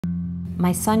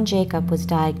My son Jacob was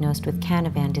diagnosed with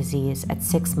Canavan disease at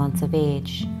 6 months of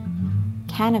age.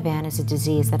 Canavan is a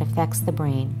disease that affects the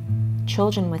brain.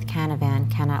 Children with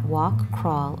Canavan cannot walk,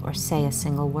 crawl, or say a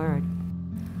single word.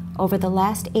 Over the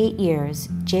last 8 years,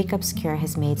 Jacob's Cure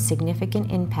has made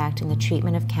significant impact in the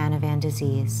treatment of Canavan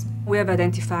disease. We have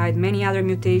identified many other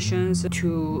mutations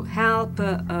to help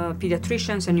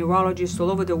pediatricians and neurologists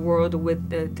all over the world with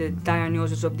the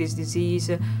diagnosis of this disease.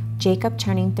 Jacob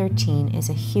turning 13 is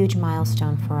a huge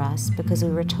milestone for us because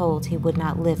we were told he would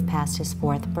not live past his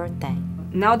 4th birthday.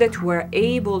 Now that we're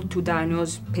able to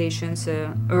diagnose patients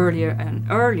earlier and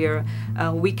earlier,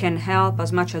 we can help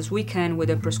as much as we can with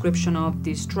the prescription of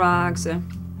these drugs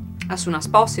as soon as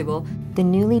possible. The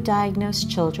newly diagnosed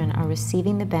children are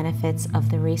receiving the benefits of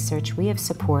the research we have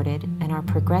supported and are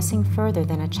progressing further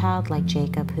than a child like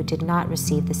Jacob who did not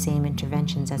receive the same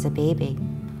interventions as a baby.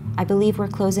 I believe we're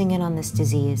closing in on this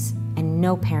disease, and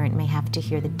no parent may have to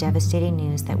hear the devastating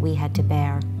news that we had to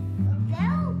bear.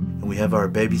 We have our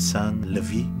baby son,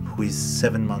 Levi, who is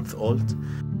 7 months old.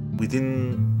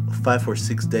 Within 5 or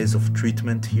 6 days of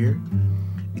treatment here,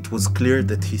 it was clear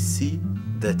that he sees,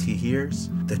 that he hears,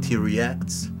 that he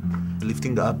reacts.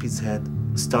 Lifting up his head,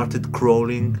 started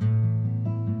crawling.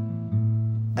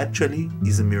 Actually,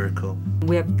 is a miracle.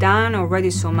 We have done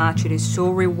already so much. It is so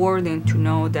rewarding to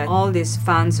know that all these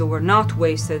funds were not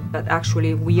wasted, but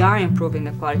actually we are improving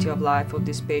the quality of life of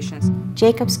these patients.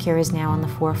 Jacob's Cure is now on the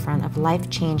forefront of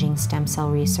life-changing stem cell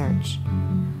research.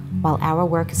 While our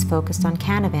work is focused on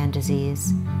Canavan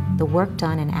disease, the work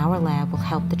done in our lab will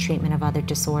help the treatment of other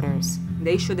disorders.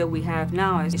 The issue that we have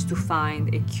now is to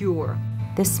find a cure.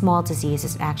 This small disease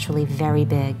is actually very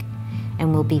big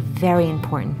and will be very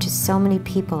important to so many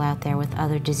people out there with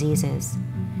other diseases.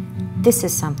 This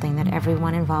is something that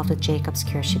everyone involved with Jacob's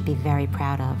Cure should be very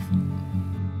proud of.